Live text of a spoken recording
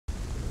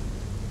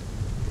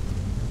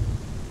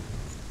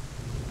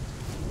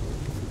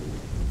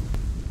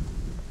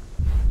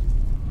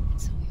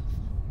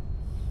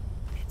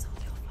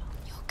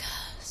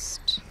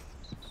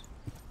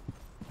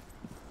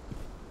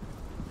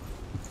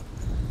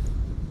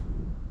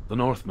The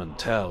Northmen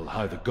tell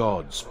how the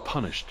gods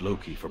punished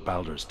Loki for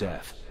Baldur's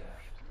death.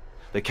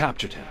 They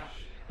captured him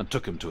and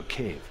took him to a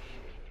cave.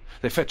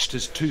 They fetched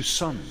his 2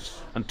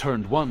 sons and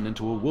turned one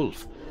into a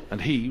wolf,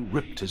 and he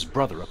ripped his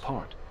brother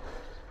apart.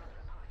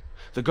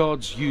 The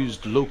gods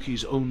used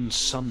Loki's own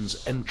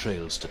son's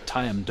entrails to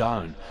tie him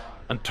down,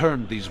 and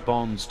turned these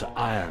bonds to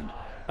iron,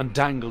 and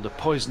dangled a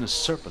poisonous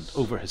serpent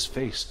over his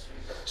face,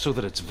 so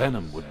that its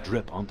venom would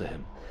drip onto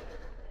him.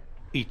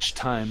 Each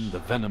time the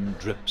venom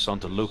drips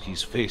onto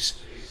Loki's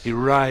face, he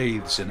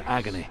writhes in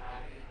agony.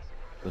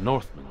 The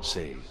Northmen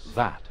say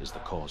that is the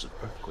cause of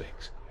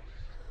earthquakes.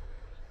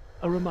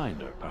 A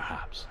reminder,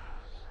 perhaps,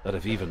 that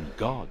if even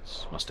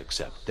gods must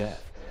accept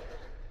death,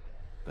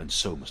 then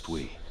so must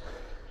we.